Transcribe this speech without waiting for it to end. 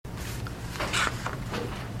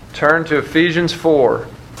Turn to Ephesians 4.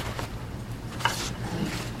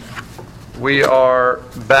 We are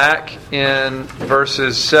back in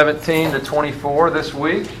verses 17 to 24 this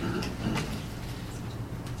week.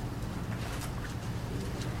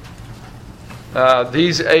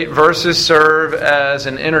 These 8 verses serve as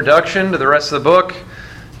an introduction to the rest of the book.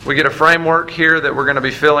 We get a framework here that we're going to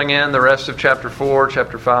be filling in the rest of chapter 4,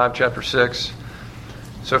 chapter 5, chapter 6.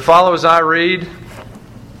 So follow as I read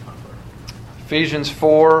Ephesians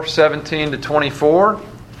 4, 17 to 24.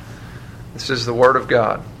 This is the Word of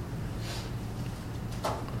God.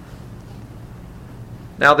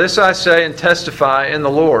 Now this I say and testify in the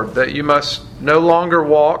Lord, that you must no longer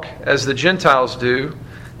walk as the Gentiles do,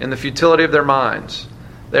 in the futility of their minds.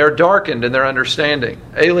 They are darkened in their understanding,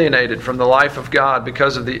 alienated from the life of God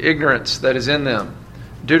because of the ignorance that is in them,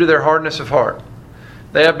 due to their hardness of heart.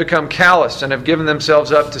 They have become callous and have given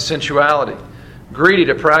themselves up to sensuality, greedy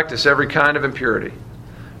to practice every kind of impurity.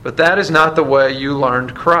 But that is not the way you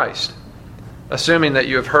learned Christ, assuming that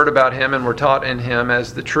you have heard about Him and were taught in Him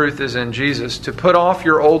as the truth is in Jesus, to put off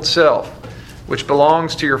your old self, which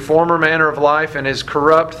belongs to your former manner of life and is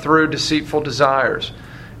corrupt through deceitful desires,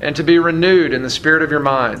 and to be renewed in the spirit of your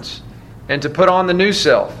minds, and to put on the new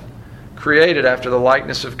self, created after the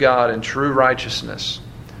likeness of God in true righteousness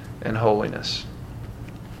and holiness.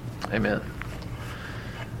 Amen.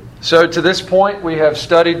 So to this point, we have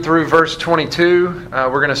studied through verse 22. We're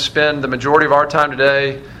going to spend the majority of our time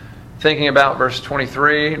today thinking about verse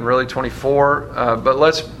 23 and really 24. But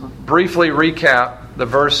let's briefly recap the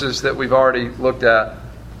verses that we've already looked at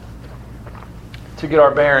to get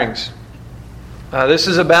our bearings. This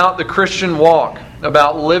is about the Christian walk,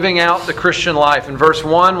 about living out the Christian life. In verse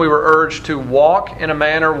 1, we were urged to walk in a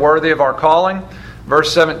manner worthy of our calling.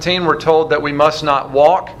 Verse 17, we're told that we must not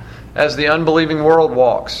walk as the unbelieving world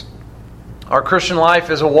walks. Our Christian life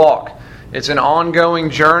is a walk. It's an ongoing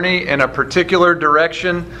journey in a particular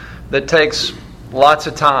direction that takes lots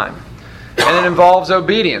of time. And it involves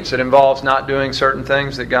obedience. It involves not doing certain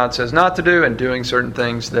things that God says not to do and doing certain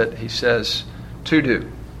things that He says to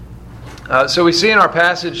do. So we see in our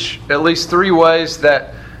passage at least 3 ways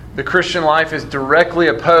that the Christian life is directly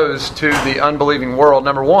opposed to the unbelieving world.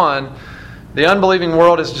 Number 1, the unbelieving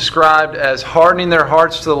world is described as hardening their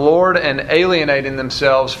hearts to the Lord and alienating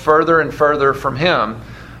themselves further and further from Him.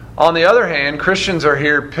 On the other hand, Christians are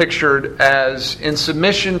here pictured as in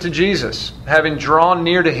submission to Jesus, having drawn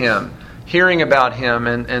near to Him, hearing about Him,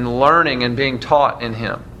 and learning and being taught in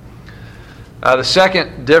Him. The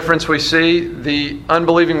second difference we see, the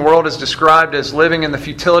unbelieving world is described as living in the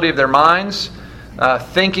futility of their minds,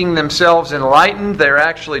 thinking themselves enlightened. They're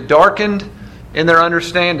actually darkened in their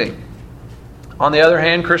understanding. On the other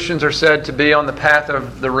hand, Christians are said to be on the path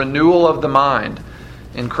of the renewal of the mind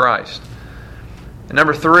in Christ. And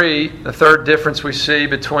number 3, the third difference we see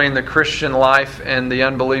between the Christian life and the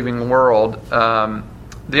unbelieving world.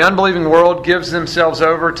 The unbelieving world gives themselves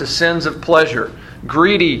over to sins of pleasure,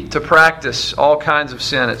 greedy to practice all kinds of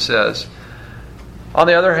sin, it says. On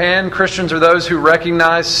the other hand, Christians are those who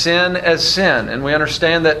recognize sin as sin, and we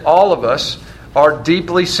understand that all of us are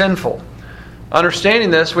deeply sinful.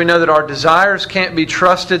 Understanding this, we know that our desires can't be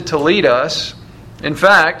trusted to lead us. In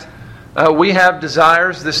fact, we have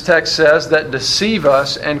desires, this text says, that deceive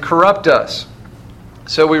us and corrupt us.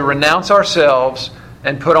 So we renounce ourselves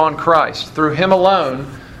and put on Christ. Through Him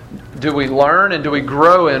alone do we learn and do we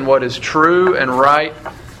grow in what is true and right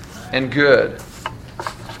and good.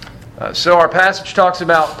 So our passage talks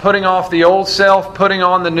about putting off the old self, putting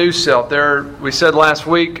on the new self. There, we said last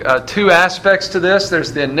week, 2 aspects to this.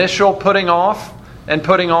 There's the initial putting off and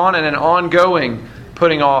putting on, and an ongoing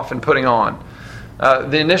putting off and putting on.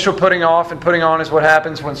 The initial putting off and putting on is what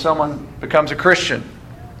happens when someone becomes a Christian.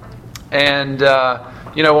 And,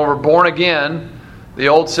 when we're born again, the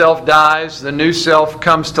old self dies, the new self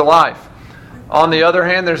comes to life. On the other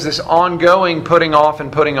hand, there's this ongoing putting off and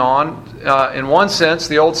putting on. In one sense,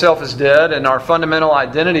 the old self is dead and our fundamental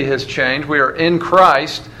identity has changed. We are in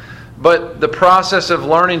Christ, but the process of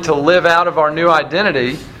learning to live out of our new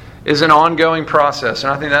identity is an ongoing process.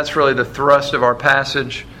 And I think that's really the thrust of our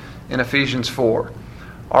passage in Ephesians 4.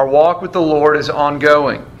 Our walk with the Lord is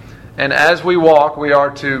ongoing. And as we walk, we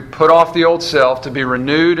are to put off the old self, to be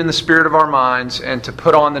renewed in the spirit of our minds, and to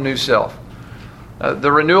put on the new self.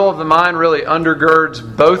 The renewal of the mind really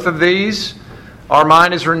undergirds both of these. Our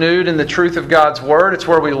mind is renewed in the truth of God's Word. It's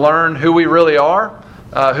where we learn who we really are,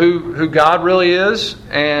 who God really is,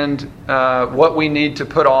 and what we need to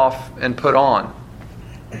put off and put on.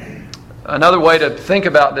 Another way to think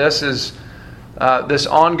about this is this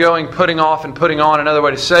ongoing putting off and putting on. Another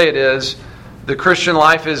way to say it is the Christian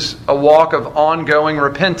life is a walk of ongoing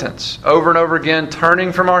repentance, over and over again,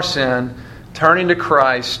 turning from our sin, turning to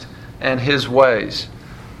Christ and His ways.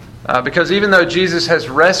 Because even though Jesus has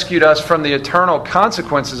rescued us from the eternal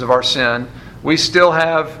consequences of our sin, we still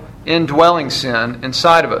have indwelling sin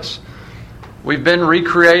inside of us. We've been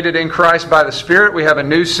recreated in Christ by the Spirit. We have a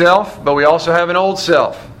new self, but we also have an old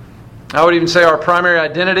self. I would even say our primary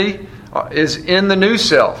identity is in the new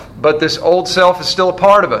self, but this old self is still a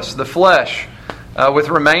part of us, the flesh, with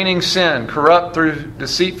remaining sin, corrupt through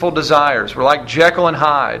deceitful desires. We're like Jekyll and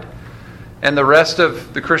Hyde. And the rest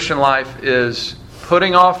of the Christian life is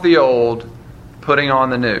putting off the old, putting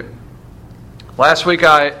on the new. Last week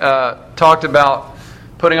I talked about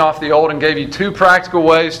putting off the old and gave you two practical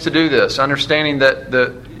ways to do this, understanding that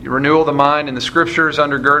the renewal of the mind in the Scriptures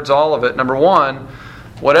undergirds all of it. Number one,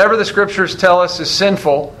 whatever the Scriptures tell us is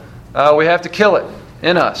sinful, we have to kill it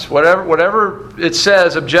in us. Whatever it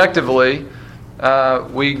says objectively,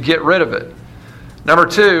 we get rid of it. Number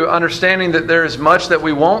two, understanding that there is much that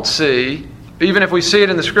we won't see. Even if we see it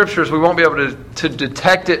in the Scriptures, we won't be able to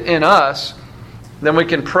detect it in us. Then we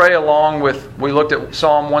can pray along with, we looked at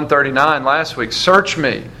Psalm 139 last week. Search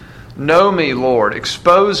me, know me, Lord,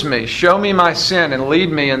 expose me, show me my sin, and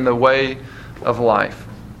lead me in the way of life.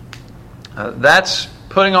 That's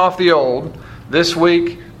putting off the old. This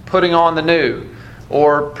week, putting on the new,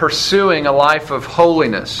 or pursuing a life of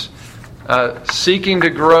holiness, seeking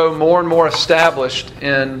to grow more and more established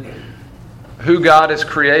in who God has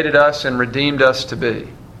created us and redeemed us to be.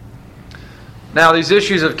 Now, these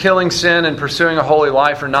issues of killing sin and pursuing a holy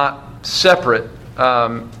life are not separate.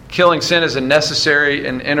 Killing sin is a necessary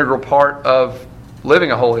and integral part of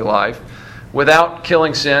living a holy life. Without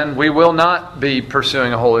killing sin, we will not be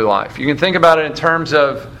pursuing a holy life. You can think about it in terms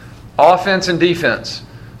of offense and defense.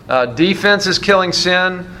 Defense is killing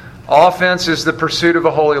sin. Offense is the pursuit of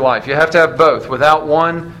a holy life. You have to have both. Without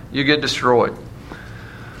one, you get destroyed.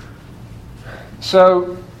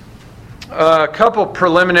 So, a couple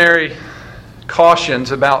preliminary cautions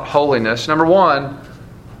about holiness. Number one,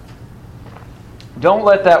 don't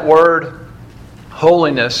let that word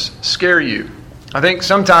holiness scare you. I think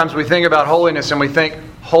sometimes we think about holiness and we think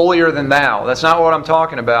holier than thou. That's not what I'm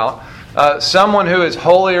talking about. Someone who is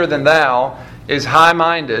holier than thou is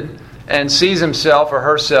high-minded and sees himself or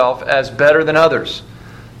herself as better than others.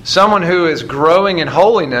 Someone who is growing in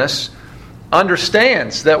holiness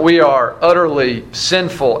understands that we are utterly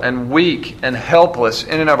sinful and weak and helpless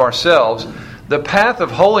in and of ourselves. The path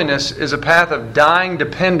of holiness is a path of dying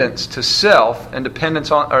dependence to self and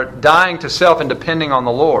dying to self and depending on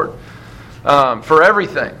the Lord for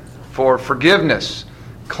everything, for forgiveness,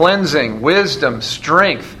 cleansing, wisdom,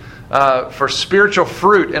 strength, for spiritual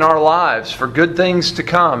fruit in our lives, for good things to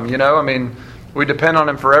come. We depend on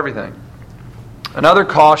Him for everything. Another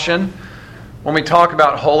caution, when we talk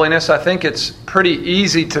about holiness, I think it's pretty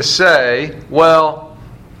easy to say, well,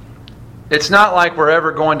 it's not like we're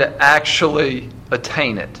ever going to actually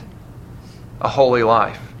attain it, a holy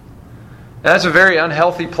life. And that's a very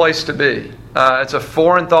unhealthy place to be. It's a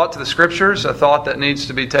foreign thought to the Scriptures, a thought that needs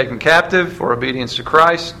to be taken captive for obedience to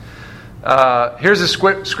Christ. Here's a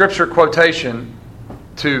Scripture quotation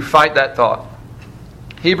to fight that thought.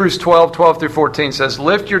 Hebrews 12 through 14 says,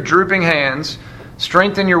 "Lift your drooping hands,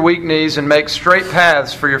 strengthen your weak knees, and make straight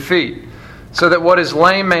paths for your feet, so that what is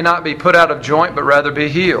lame may not be put out of joint, but rather be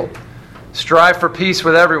healed. Strive for peace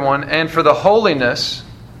with everyone, and for the holiness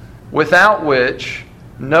without which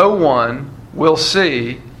no one will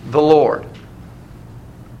see the Lord."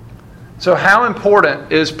 So how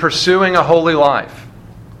important is pursuing a holy life?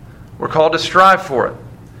 We're called to strive for it.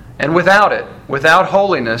 And without it, without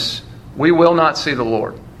holiness, we will not see the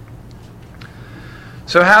Lord.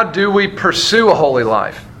 So how do we pursue a holy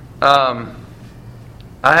life? I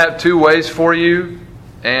have two ways for you.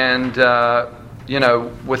 And,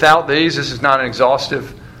 without these, this is not an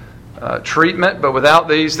exhaustive treatment, but without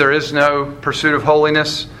these, there is no pursuit of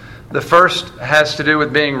holiness. The first has to do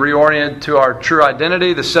with being reoriented to our true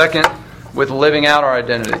identity. The second, with living out our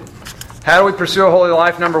identity. How do we pursue a holy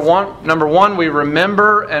life? Number one, we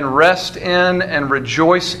remember and rest in and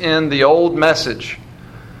rejoice in the old message.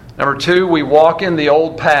 Number two, we walk in the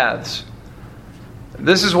old paths.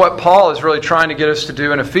 This is what Paul is really trying to get us to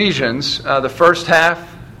do in Ephesians. The first half,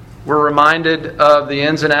 we're reminded of the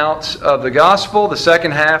ins and outs of the gospel. The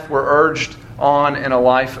second half, we're urged on in a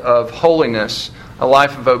life of holiness, a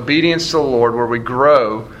life of obedience to the Lord, where we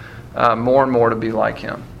grow more and more to be like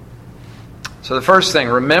Him. So the first thing,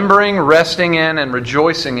 remembering, resting in, and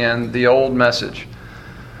rejoicing in the old message.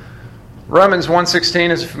 Romans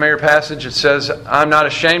 1:16 is a familiar passage. It says, "I'm not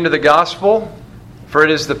ashamed of the gospel, For it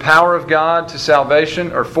is the power of God to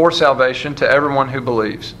salvation, or for salvation, to everyone who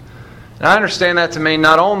believes. And I understand that to mean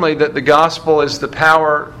not only that the gospel is the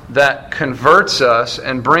power that converts us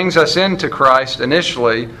and brings us into Christ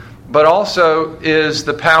initially, but also is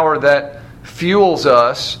the power that fuels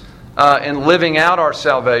us in living out our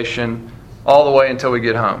salvation all the way until we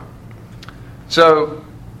get home. So,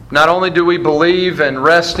 not only do we believe and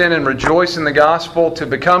rest in and rejoice in the gospel to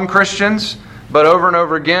become Christians, but over and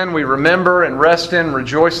over again we remember and rest in and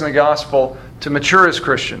rejoice in the gospel to mature as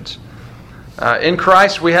Christians. In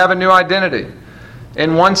Christ we have a new identity.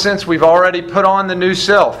 In one sense, we've already put on the new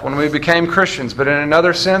self when we became Christians, but in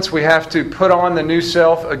another sense, we have to put on the new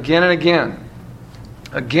self again and again.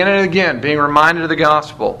 Again and again, being reminded of the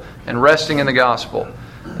gospel and resting in the gospel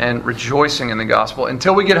and rejoicing in the gospel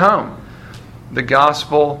until we get home. The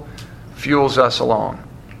gospel fuels us along.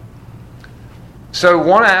 So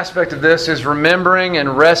one aspect of this is remembering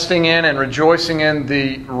and resting in and rejoicing in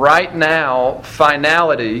the right now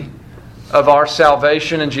finality of our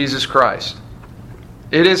salvation in Jesus Christ.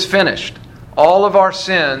 It is finished. All of our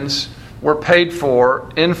sins were paid for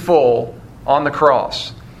in full on the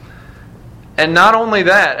cross. And not only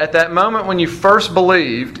that, at that moment when you first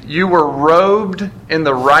believed, you were robed in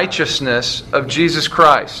the righteousness of Jesus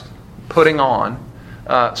Christ, putting on,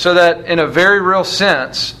 so that in a very real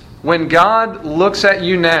sense, when God looks at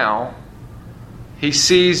you now, He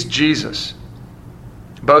sees Jesus,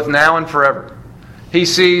 both now and forever. He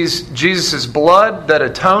sees Jesus' blood that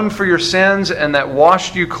atoned for your sins and that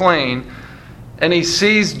washed you clean. And He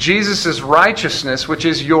sees Jesus' righteousness, which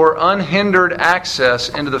is your unhindered access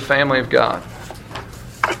into the family of God.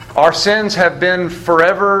 Our sins have been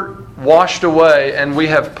forever washed away, and we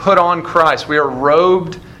have put on Christ. We are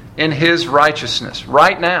robed in His righteousness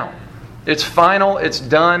right now. It's final. It's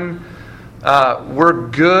done. We're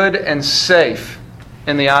good and safe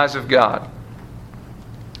in the eyes of God.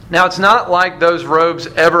 Now, it's not like those robes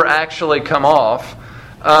ever actually come off,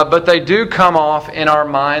 but they do come off in our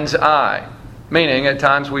mind's eye. Meaning, at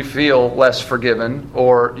times we feel less forgiven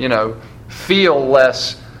or, feel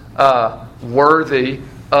less worthy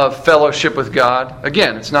of fellowship with God.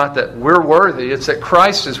 Again, it's not that we're worthy, it's that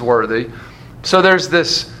Christ is worthy. So there's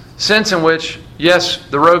this sense in which, yes,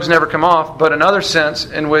 the robes never come off, but another sense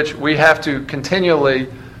in which we have to continually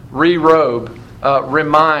re-robe,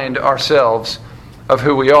 remind ourselves of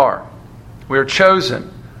who we are. We are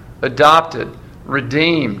chosen, adopted,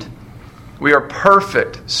 redeemed. We are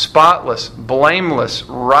perfect, spotless, blameless,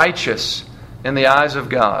 righteous in the eyes of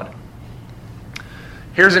God.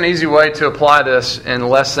 Here's an easy way to apply this in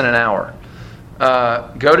less than an hour.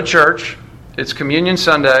 Go to church. It's Communion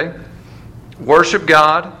Sunday. Worship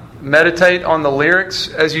God. Meditate on the lyrics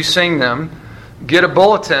as you sing them. Get a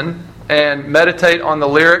bulletin and meditate on the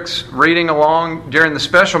lyrics, reading along during the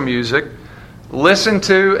special music. Listen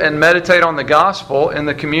to and meditate on the gospel in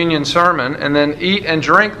the communion sermon, and then eat and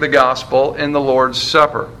drink the gospel in the Lord's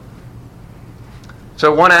Supper.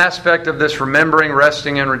 So one aspect of this remembering,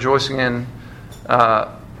 resting in, rejoicing in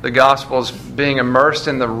the gospel is being immersed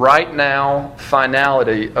in the right now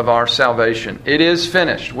finality of our salvation. It is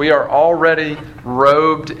finished. We are already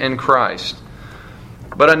robed in Christ.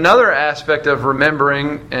 But another aspect of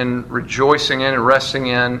remembering and rejoicing in and resting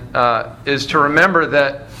in is to remember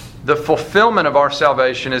that the fulfillment of our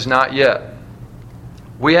salvation is not yet.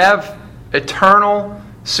 We have eternal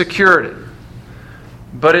security,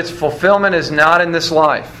 but its fulfillment is not in this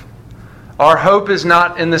life. Our hope is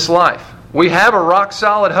not in this life. We have a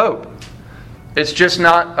rock-solid hope. It's just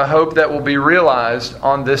not a hope that will be realized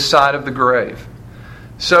on this side of the grave.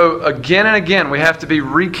 So again and again, we have to be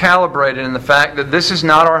recalibrated in the fact that this is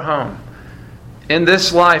not our home. In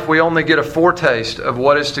this life, we only get a foretaste of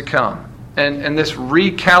what is to come. And this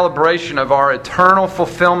recalibration of our eternal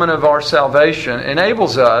fulfillment of our salvation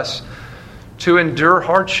enables us to endure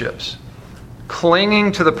hardships,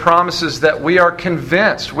 clinging to the promises that we are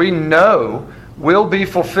convinced, we know will be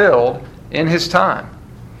fulfilled in His time.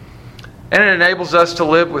 And it enables us to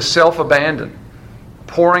live with self-abandon,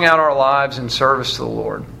 pouring out our lives in service to the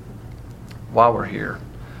Lord while we're here.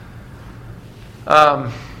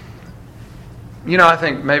 I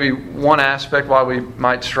think maybe one aspect why we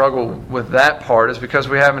might struggle with that part is because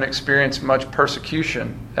we haven't experienced much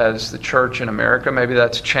persecution as the church in America. Maybe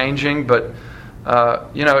that's changing, but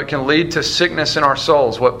it can lead to sickness in our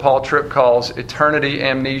souls, what Paul Tripp calls eternity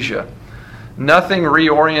amnesia. Nothing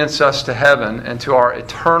reorients us to heaven and to our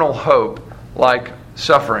eternal hope like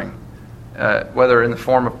suffering, whether in the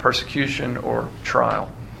form of persecution or trial.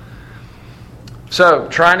 So,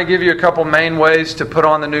 trying to give you a couple main ways to put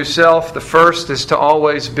on the new self. The first is to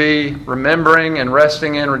always be remembering and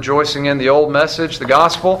resting in, rejoicing in the old message, the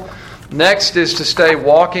gospel. Next is to stay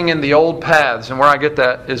walking in the old paths. And where I get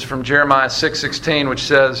that is from Jeremiah 6:16, which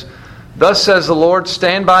says, "Thus says the Lord,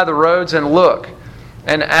 stand by the roads and look,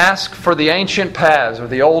 and ask for the ancient paths," or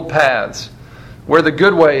the old paths, "where the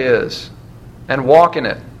good way is, and walk in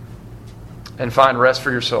it, and find rest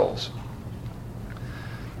for your souls."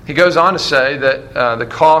 He goes on to say that the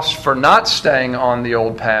cost for not staying on the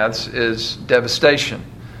old paths is devastation.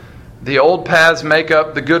 The old paths make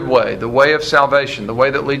up the good way, the way of salvation, the way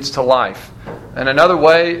that leads to life. And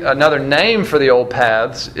another name for the old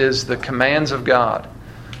paths is the commands of God.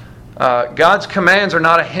 God's commands are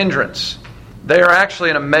not a hindrance. They are actually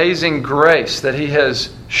an amazing grace that He has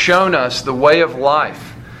shown us the way of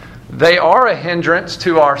life. They are a hindrance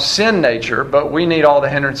to our sin nature, but we need all the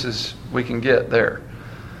hindrances we can get there.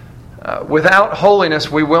 Without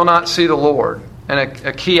holiness, we will not see the Lord. And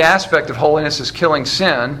a key aspect of holiness is killing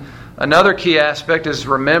sin. Another key aspect is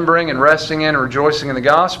remembering and resting in and rejoicing in the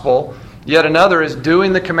gospel. Yet another is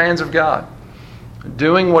doing the commands of God.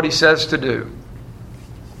 Doing what He says to do.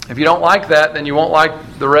 If you don't like that, then you won't like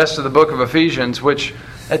the rest of the book of Ephesians, which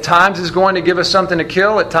at times is going to give us something to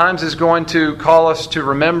kill. At times is going to call us to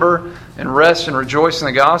remember and rest and rejoice in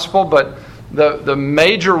the gospel. But the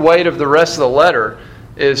major weight of the rest of the letter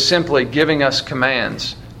is simply giving us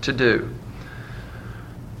commands to do.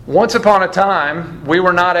 Once upon a time, we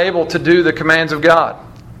were not able to do the commands of God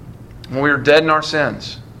when we were dead in our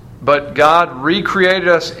sins. But God recreated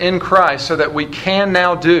us in Christ so that we can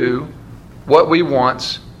now do what we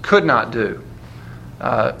once could not do.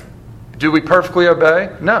 Do we perfectly obey?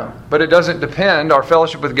 No. But it doesn't depend, our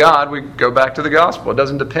fellowship with God, we go back to the gospel. It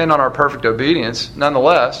doesn't depend on our perfect obedience.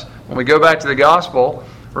 Nonetheless, when we go back to the gospel,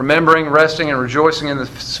 remembering, resting, and rejoicing in the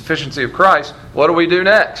sufficiency of Christ, what do we do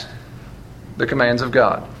next? The commands of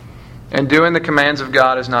God. And doing the commands of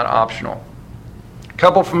God is not optional. A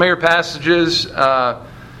couple familiar passages.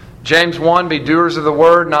 James 1, be doers of the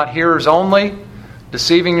word, not hearers only,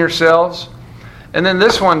 deceiving yourselves. And then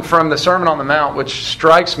this one from the Sermon on the Mount, which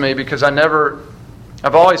strikes me because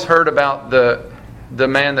I've always heard about the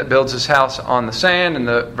man that builds his house on the sand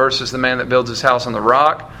and versus the man that builds his house on the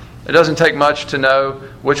rock. It doesn't take much to know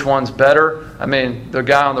which one's better. I mean, the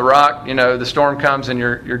guy on the rock, the storm comes and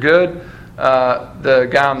you're good. The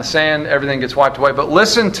guy on the sand, everything gets wiped away. But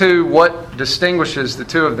listen to what distinguishes the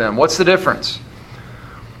two of them. What's the difference?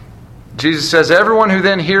 Jesus says, everyone who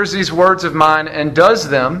then hears these words of mine and does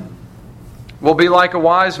them will be like a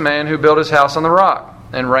wise man who built his house on the rock.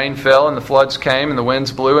 And rain fell, and the floods came, and the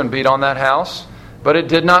winds blew and beat on that house. But it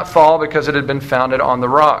did not fall because it had been founded on the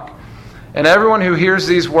rock. And everyone who hears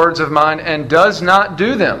these words of mine and does not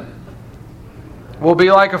do them will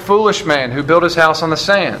be like a foolish man who built his house on the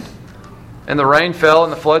sand. And the rain fell,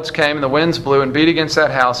 and the floods came, and the winds blew and beat against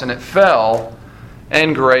that house, and it fell,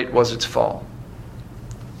 and great was its fall.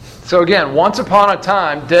 So again, once upon a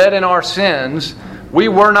time, dead in our sins, we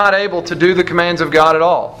were not able to do the commands of God at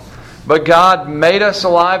all. But God made us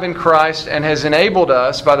alive in Christ and has enabled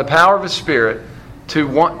us by the power of His Spirit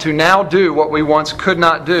to now do what we once could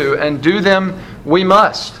not do, and do them we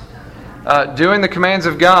must. Doing the commands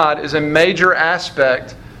of God is a major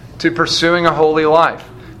aspect to pursuing a holy life.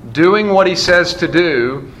 Doing what He says to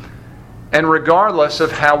do, and regardless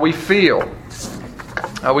of how we feel.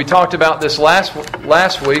 We talked about this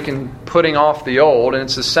last week in putting off the old, and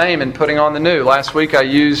it's the same in putting on the new. Last week I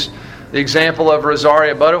used the example of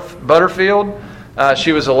Rosaria Butterfield.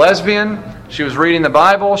 She was a lesbian. She was reading the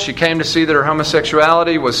Bible. She came to see that her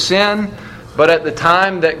homosexuality was sin. But at the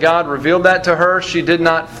time that God revealed that to her, she did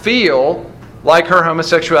not feel like her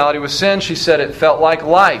homosexuality was sin. She said it felt like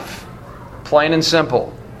life, plain and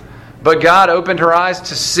simple. But God opened her eyes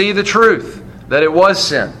to see the truth, that it was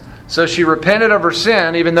sin. So she repented of her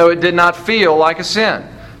sin, even though it did not feel like a sin,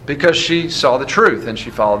 because she saw the truth and she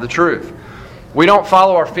followed the truth. We don't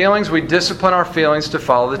follow our feelings. We discipline our feelings to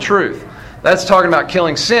follow the truth. That's talking about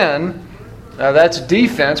killing sin. That's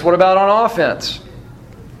defense. What about on offense?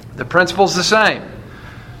 The principle's the same.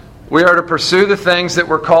 We are to pursue the things that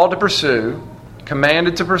we're called to pursue,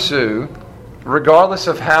 commanded to pursue, regardless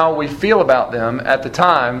of how we feel about them at the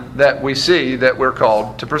time that we see that we're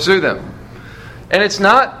called to pursue them. And it's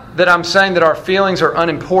not that I'm saying that our feelings are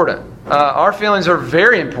unimportant. Our feelings are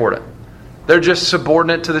very important. They're just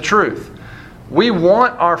subordinate to the truth. We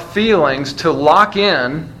want our feelings to lock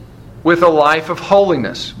in with a life of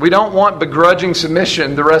holiness. We don't want begrudging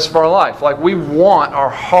submission the rest of our life. Like, we want our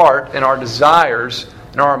heart and our desires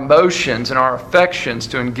and our emotions and our affections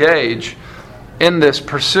to engage in this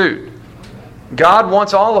pursuit. God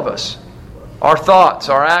wants all of us. Our thoughts,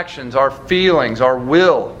 our actions, our feelings, our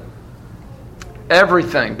will,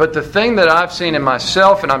 everything. But the thing that I've seen in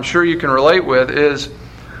myself, and I'm sure you can relate with, is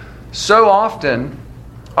So often,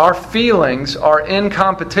 our feelings are in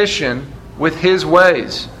competition with His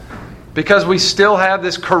ways, because we still have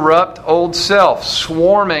this corrupt old self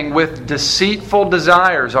swarming with deceitful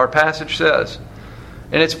desires, our passage says.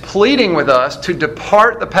 And it's pleading with us to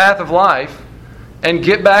depart the path of life and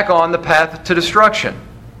get back on the path to destruction.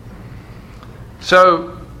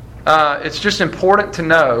 So it's just important to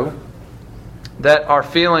know that our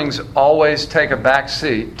feelings always take a back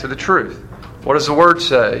seat to the truth. What does the Word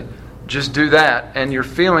say? Just do that, and your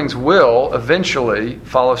feelings will eventually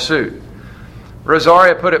follow suit.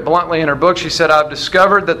 Rosaria put it bluntly in her book. She said, I've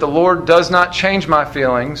discovered that the Lord does not change my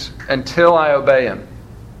feelings until I obey Him.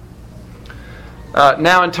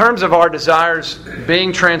 Now, in terms of our desires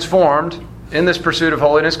being transformed in this pursuit of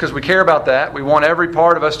holiness, because we care about that, we want every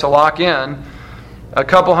part of us to lock in. A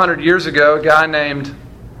couple hundred years ago, a guy named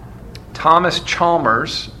Thomas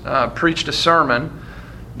Chalmers preached a sermon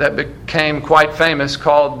that became quite famous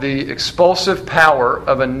called The Expulsive Power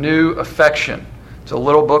of a New Affection. It's a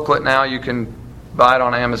little booklet now. You can buy it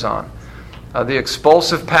on Amazon. The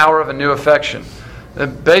Expulsive Power of a New Affection. The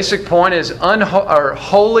basic point is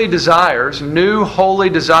holy desires, new holy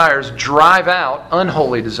desires drive out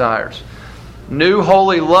unholy desires. New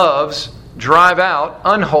holy loves drive out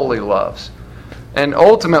unholy loves. And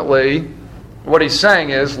ultimately, what he's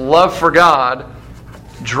saying is love for God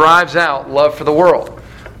drives out love for the world.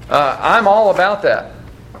 I'm all about that.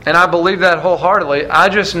 And I believe that wholeheartedly. I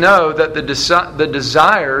just know that the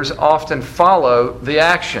desires often follow the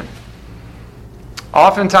action.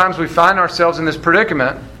 Oftentimes we find ourselves in this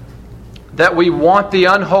predicament that we want the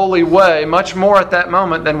unholy way much more at that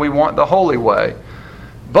moment than we want the holy way.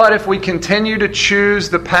 But if we continue to choose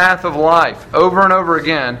the path of life over and over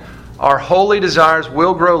again, our holy desires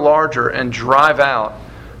will grow larger and drive out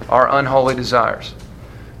our unholy desires.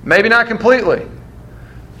 Maybe not completely.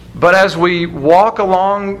 But as we walk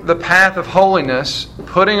along the path of holiness,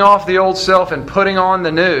 putting off the old self and putting on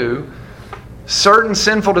the new, certain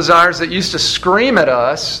sinful desires that used to scream at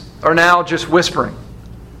us are now just whispering.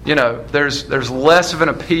 You know, there's less of an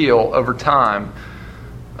appeal over time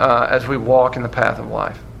as we walk in the path of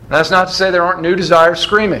life. That's not to say there aren't new desires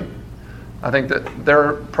screaming. I think that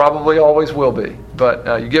there probably always will be.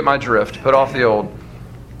 But you get my drift. Put off the old,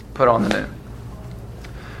 put on the new.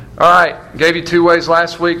 All right, gave you 2 ways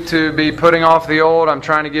last week to be putting off the old. I'm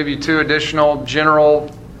trying to give you 2 additional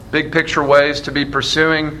general, big picture ways to be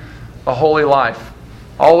pursuing a holy life.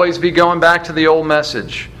 Always be going back to the old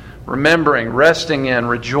message, remembering, resting in,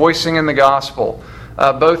 rejoicing in the gospel.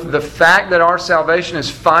 Both the fact that our salvation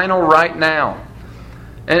is final right now.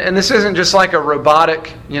 And this isn't just like a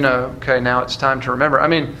robotic, okay, now it's time to remember. I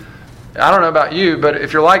mean, I don't know about you, but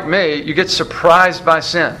if you're like me, you get surprised by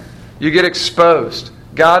sin. You get exposed.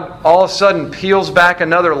 God all of a sudden peels back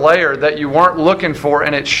another layer that you weren't looking for,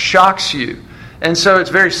 and it shocks you. And so it's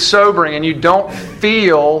very sobering, and you don't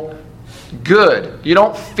feel good. You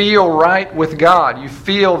don't feel right with God. You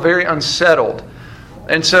feel very unsettled.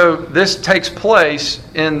 And so this takes place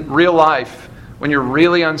in real life when you're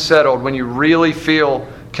really unsettled, when you really feel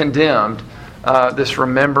condemned. This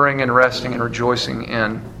remembering and resting and rejoicing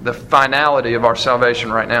in the finality of our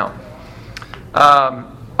salvation right now.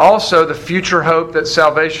 Also, the future hope that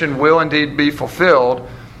salvation will indeed be fulfilled,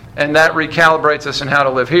 and that recalibrates us in how to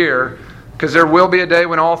live here, because there will be a day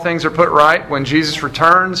when all things are put right, when Jesus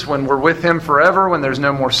returns, when we're with Him forever, when there's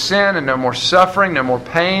no more sin and no more suffering, no more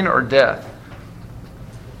pain or death.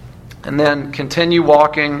 And then continue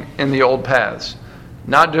walking in the old paths.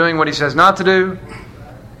 Not doing what He says not to do,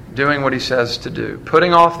 doing what He says to do.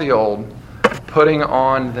 Putting off the old, putting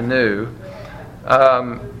on the new.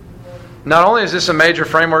 Not only is this a major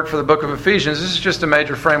framework for the book of Ephesians, this is just a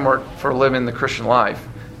major framework for living the Christian life.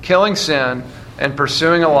 Killing sin and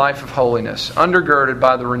pursuing a life of holiness, undergirded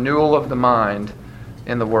by the renewal of the mind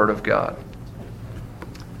in the Word of God.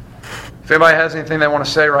 If anybody has anything they want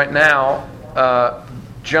to say right now,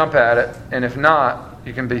 jump at it. And if not,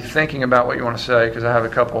 you can be thinking about what you want to say, because I have a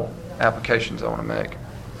couple applications I want to make.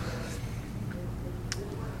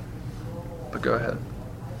 But go ahead.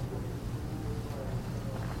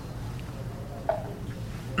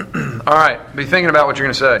 All right, be thinking about what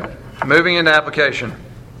you're going to say. Moving into application.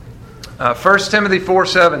 1 Timothy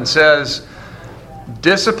 4:7 says,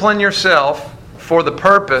 discipline yourself for the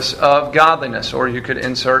purpose of godliness. Or you could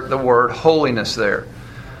insert the word holiness there.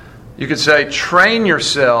 You could say, train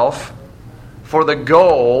yourself for the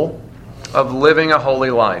goal of living a holy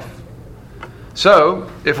life. So,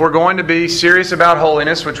 if we're going to be serious about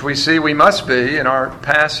holiness, which we see we must be in our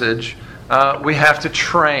passage, we have to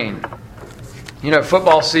train.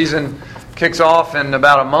 Football season kicks off in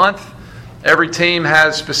about a month. Every team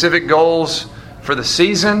has specific goals for the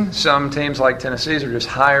season. Some teams like Tennessee's are just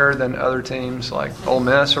higher than other teams like Ole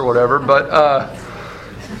Miss or whatever. But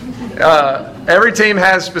every team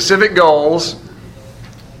has specific goals.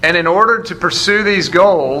 And in order to pursue these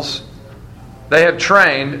goals, they have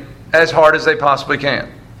trained as hard as they possibly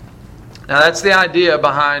can. Now that's the idea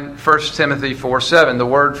behind 1 Timothy 4:7. The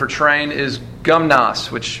word for train is gymnos,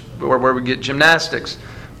 where we get gymnastics.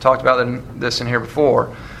 Talked about this in here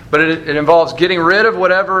before. But it involves getting rid of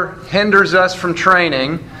whatever hinders us from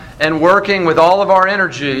training and working with all of our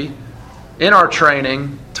energy in our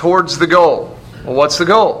training towards the goal. Well, what's the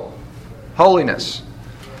goal? Holiness.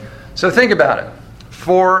 So think about it.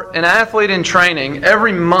 For an athlete in training,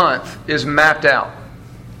 every month is mapped out.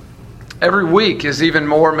 Every week is even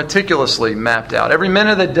more meticulously mapped out. Every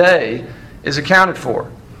minute of the day is accounted for.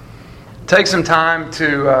 Take some time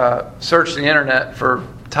to search the internet for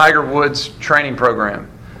Tiger Woods' training program.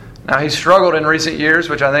 Now, he's struggled in recent years,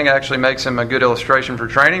 which I think actually makes him a good illustration for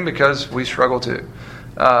training because we struggle too.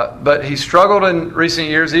 But he struggled in recent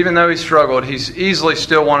years. Even though he struggled, he's easily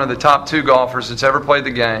still one of the top 2 golfers that's ever played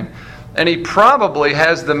the game. And he probably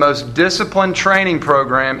has the most disciplined training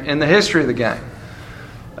program in the history of the game.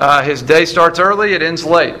 His day starts early, it ends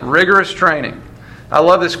late. Rigorous training. I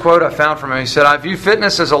love this quote I found from him. He said, "I view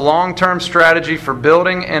fitness as a long-term strategy for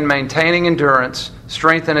building and maintaining endurance,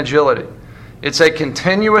 strength, and agility. It's a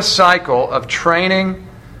continuous cycle of training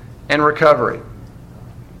and recovery."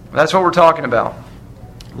 That's what we're talking about.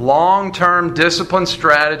 Long-term discipline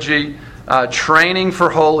strategy, training for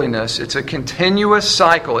holiness. It's a continuous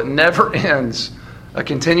cycle. It never ends. A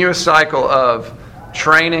continuous cycle of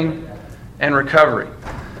training and recovery.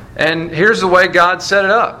 And here's the way God set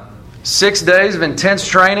it up. 6 days of intense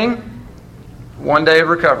training, 1 day of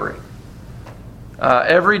recovery.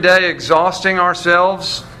 Every day exhausting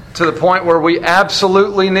ourselves to the point where we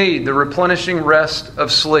absolutely need the replenishing rest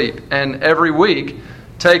of sleep. And every week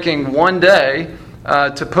taking 1 day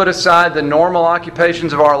to put aside the normal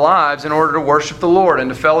occupations of our lives in order to worship the Lord and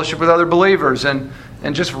to fellowship with other believers and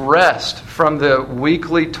just rest from the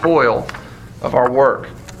weekly toil of our work.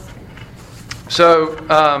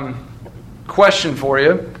 So, question for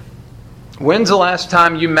you. When's the last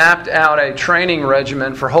time you mapped out a training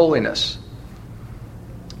regimen for holiness?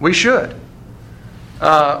 We should.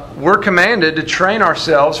 We're commanded to train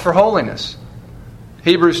ourselves for holiness.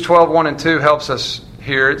 Hebrews 12:1 and 2 helps us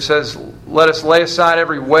here. It says, "Let us lay aside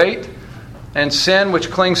every weight and sin which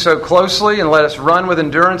clings so closely, and let us run with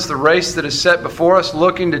endurance the race that is set before us,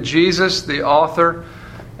 looking to Jesus, the author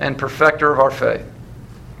and perfecter of our faith."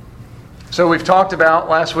 So we've talked about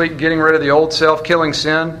last week getting rid of the old self, killing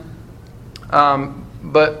sin.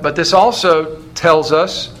 But this also tells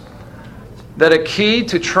us that a key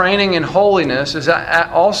to training in holiness is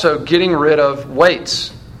also getting rid of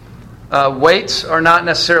weights. Weights are not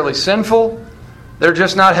necessarily sinful. They're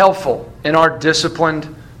just not helpful in our disciplined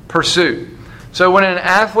pursuit. So when an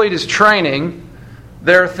athlete is training,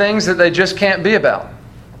 there are things that they just can't be about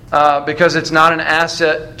because it's not an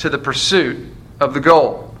asset to the pursuit of the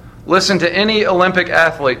goal. Listen to any Olympic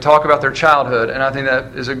athlete talk about their childhood, and I think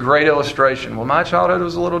that is a great illustration. Well, my childhood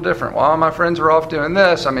was a little different. While my friends were off doing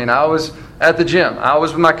this, I was at the gym. I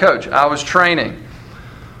was with my coach. I was training.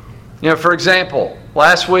 For example,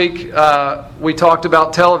 last week we talked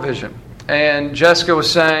about television, and Jessica was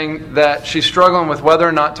saying that she's struggling with whether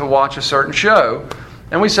or not to watch a certain show.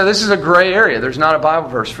 And we said this is a gray area. There's not a Bible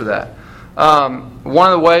verse for that. One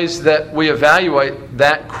of the ways that we evaluate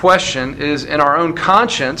that question is in our own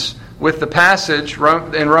conscience with the passage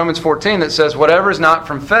in Romans 14 that says, "Whatever is not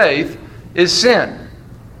from faith is sin."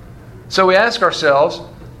 So we ask ourselves,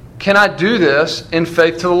 can I do this in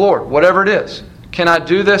faith to the Lord? Whatever it is. Can I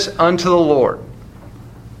do this unto the Lord?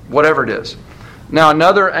 Whatever it is. Now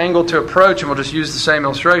another angle to approach, and we'll just use the same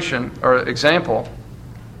illustration or example,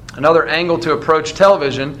 another angle to approach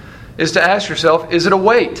television is to ask yourself, is it a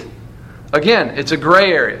weight? Again, it's a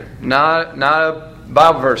gray area, not a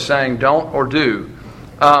Bible verse saying don't or do.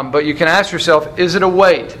 But you can ask yourself, is it a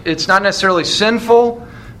weight? It's not necessarily sinful,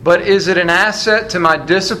 but is it an asset to my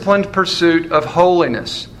disciplined pursuit of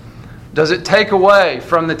holiness? Does it take away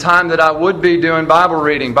from the time that I would be doing Bible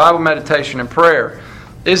reading, Bible meditation, and prayer?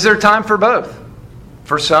 Is there time for both?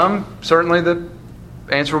 For some, certainly the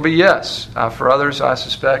answer will be yes. For others, I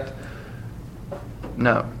suspect,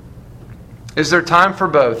 no. Is there time for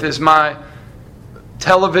both? Is my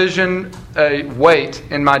television a weight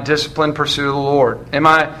in my disciplined pursuit of the Lord? Am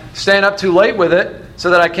I staying up too late with it so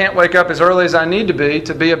that I can't wake up as early as I need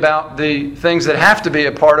to be about the things that have to be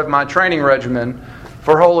a part of my training regimen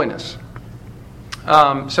for holiness?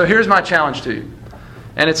 So here's my challenge to you.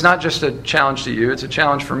 And it's not just a challenge to you, it's a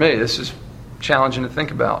challenge for me. This is challenging to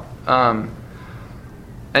think about.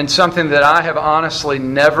 and something that I have honestly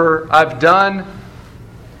I've done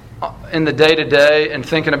in the day-to-day and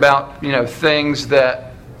thinking about, things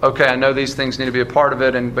that, okay, I know these things need to be a part of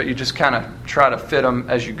it, but you just kind of try to fit them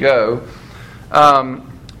as you go.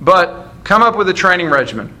 But come up with a training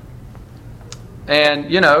regimen. And,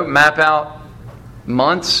 map out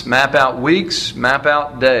months, map out weeks, map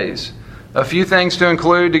out days. A few things to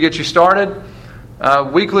include to get you started.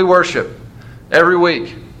 Weekly worship every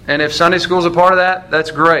week. And if Sunday school is a part of that,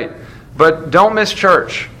 that's great. But don't miss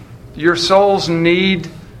church. Your souls need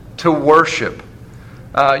to worship.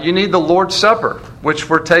 You need the Lord's Supper, which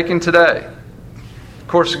we're taking today. Of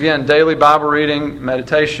course, again, daily Bible reading,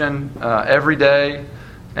 meditation, every day.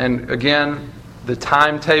 And again, the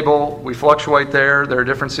timetable, we fluctuate there. There are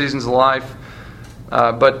different seasons of life.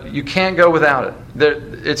 But you can't go without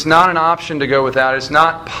it. It's not an option to go without it. It's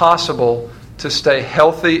not possible to stay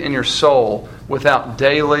healthy in your soul without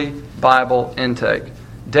daily Bible intake.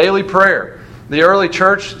 Daily prayer. The early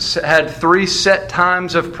church had 3 set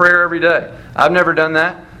times of prayer every day. I've never done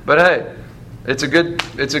that, but hey, it's a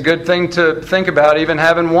good thing to think about, even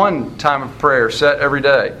having one time of prayer set every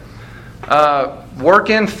day. Work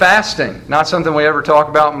in fasting. Not something we ever talk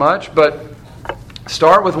about much, but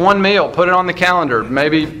start with one meal. Put it on the calendar,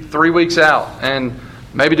 maybe 3 weeks out, and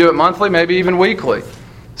maybe do it monthly, maybe even weekly.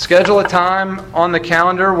 Schedule a time on the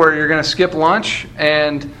calendar where you're going to skip lunch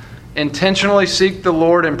and intentionally seek the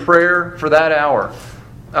Lord in prayer for that hour.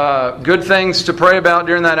 Good things to pray about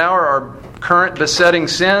during that hour are current besetting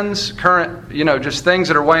sins, just things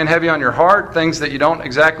that are weighing heavy on your heart, things that you don't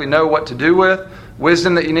exactly know what to do with,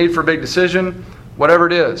 wisdom that you need for a big decision, whatever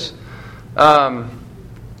it is.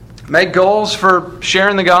 Make goals for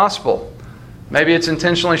sharing the gospel. Maybe it's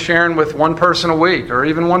intentionally sharing with one person a week or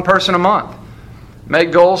even one person a month.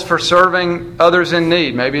 Make goals for serving others in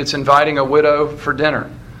need. Maybe it's inviting a widow for dinner.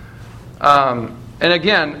 And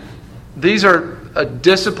again, these are a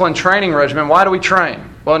disciplined training regimen. Why do we train?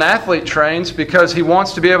 Well, an athlete trains because he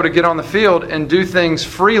wants to be able to get on the field and do things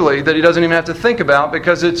freely that he doesn't even have to think about,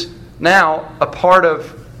 because it's now a part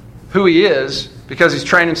of who he is because he's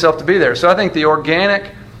trained himself to be there. So I think the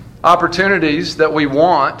organic opportunities that we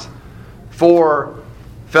want for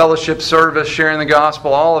fellowship, service, sharing the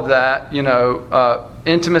gospel, all of that,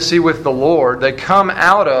 intimacy with the Lord, they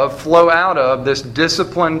flow out of this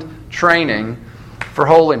disciplined training for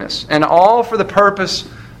holiness. And all for the purpose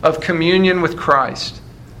of communion with Christ.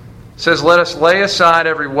 It says, let us lay aside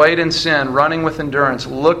every weight and sin, running with endurance,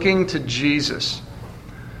 looking to Jesus.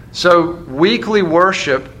 So weekly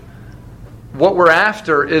worship, what we're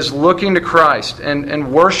after is looking to Christ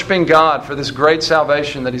and worshiping God for this great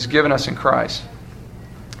salvation that He's given us in Christ.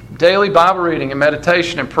 Daily Bible reading and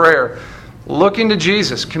meditation and prayer, looking to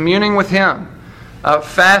Jesus, communing with Him,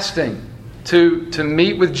 fasting to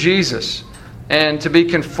meet with Jesus and to be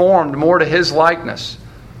conformed more to His likeness,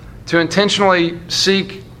 to intentionally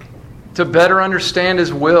seek to better understand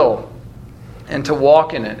His will and to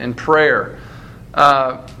walk in it in prayer.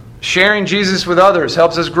 Sharing Jesus with others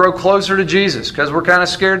helps us grow closer to Jesus because we're kind of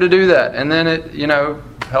scared to do that. And then it,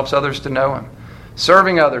 helps others to know Him.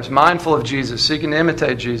 Serving others, mindful of Jesus, seeking to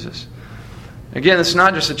imitate Jesus. Again, it's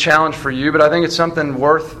not just a challenge for you, but I think it's something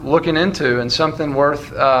worth looking into and something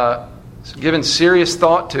worth giving serious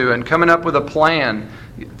thought to and coming up with a plan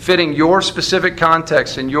fitting your specific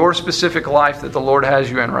context and your specific life that the Lord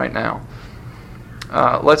has you in right now.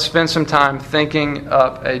 Let's spend some time thinking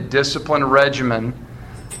up a disciplined regimen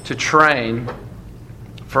to train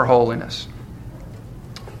for holiness.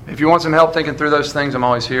 If you want some help thinking through those things, I'm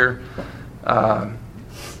always here. And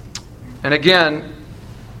again,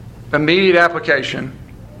 immediate application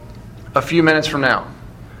a few minutes from now.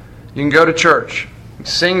 You can go to church,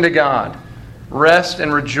 sing to God, rest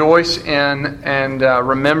and rejoice in and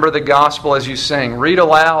remember the gospel as you sing. Read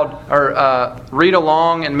aloud or read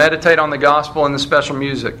along and meditate on the gospel in the special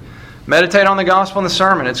music. Meditate on the gospel in the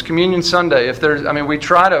sermon. It's Communion Sunday. We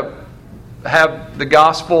try to have the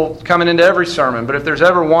gospel coming into every sermon, but if there's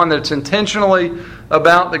ever one that's intentionally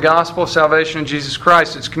about the gospel of salvation in Jesus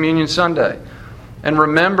Christ, it's Communion Sunday. And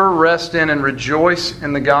remember, rest in, and rejoice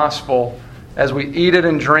in the gospel as we eat it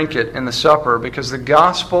and drink it in the supper, because the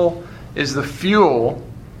gospel is the fuel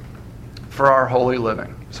for our holy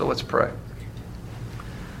living. So let's pray.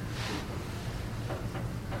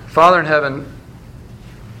 Father in heaven,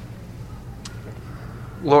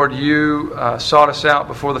 Lord, you sought us out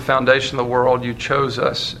before the foundation of the world. You chose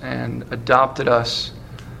us and adopted us.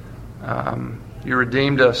 You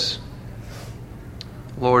redeemed us.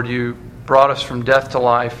 Lord, you brought us from death to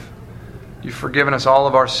life. You've forgiven us all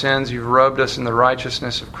of our sins. You've robed us in the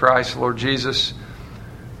righteousness of Christ, Lord Jesus.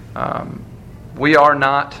 we are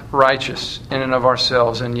not righteous in and of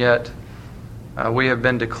ourselves, and yet we have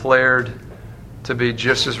been declared to be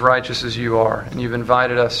just as righteous as you are. And you've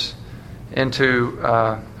invited us into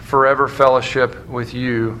forever fellowship with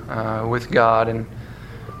you, with God. And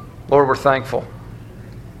Lord, we're thankful.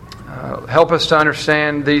 Help us to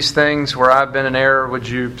understand these things. Where I've been in error, would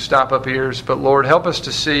you stop up ears? But Lord, help us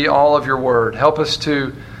to see all of your word. Help us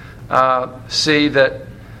to see that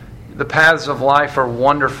the paths of life are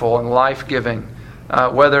wonderful and life-giving,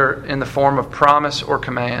 whether in the form of promise or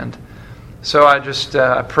command. So I just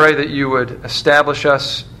pray that you would establish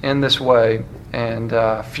us in this way and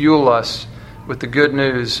fuel us with the good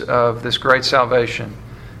news of this great salvation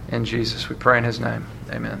in Jesus. We pray in His name.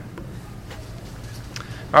 Amen.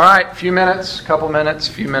 All right, few minutes.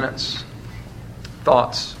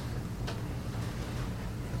 Thoughts?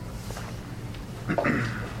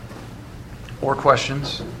 Or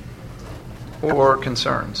questions? Or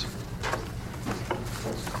concerns?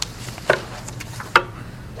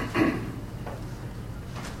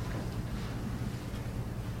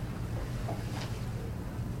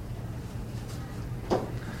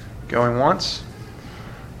 Going once?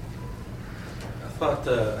 I thought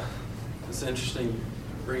it's interesting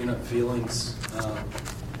bringing up feelings.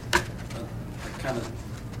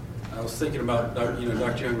 I was thinking about, Dr.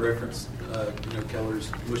 Young referenced,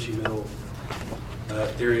 Keller's mushy middle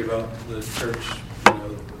theory about the church.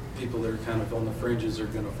 People that are kind of on the fringes are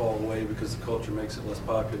going to fall away because the culture makes it less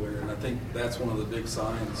popular. And I think that's one of the big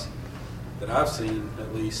signs that I've seen,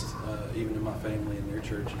 at least, even in my family and their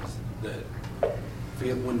churches, that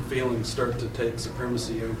when feelings start to take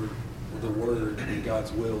supremacy over the Word and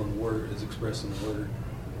God's will, and the Word is expressed in the Word.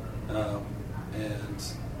 And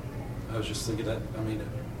I was just thinking that,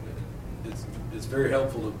 it's very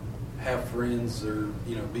helpful to have friends or,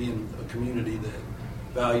 be in a community that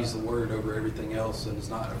values the Word over everything else and is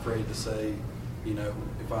not afraid to say,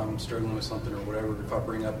 if I'm struggling with something or whatever, if I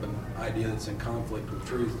bring up an idea that's in conflict with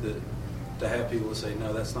truth, that to have people to say,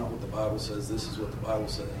 no, that's not what the Bible says, this is what the Bible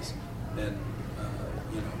says, and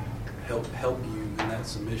help you in that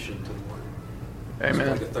submission to the Word. Amen.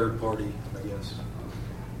 It's like a third party, I guess.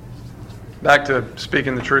 Back to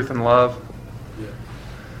speaking the truth in love. Yeah.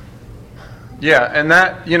 Yeah, and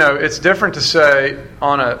that, it's different to say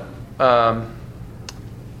on on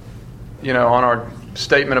our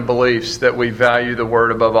statement of beliefs that we value the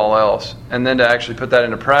Word above all else, and then to actually put that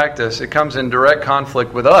into practice. It comes in direct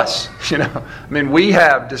conflict with us. We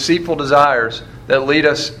have deceitful desires that lead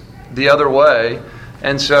us the other way,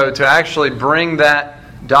 and so to actually bring that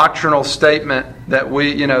doctrinal statement that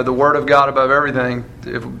we, the Word of God above everything,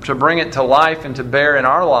 to bring it to life and to bear in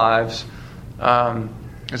our lives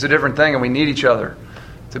is a different thing, and we need each other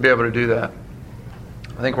to be able to do that.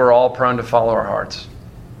 I think we're all prone to follow our hearts.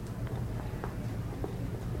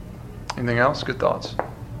 Anything else? Good thoughts?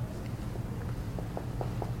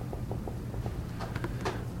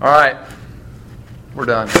 All right. We're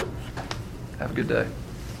done. Have a good day.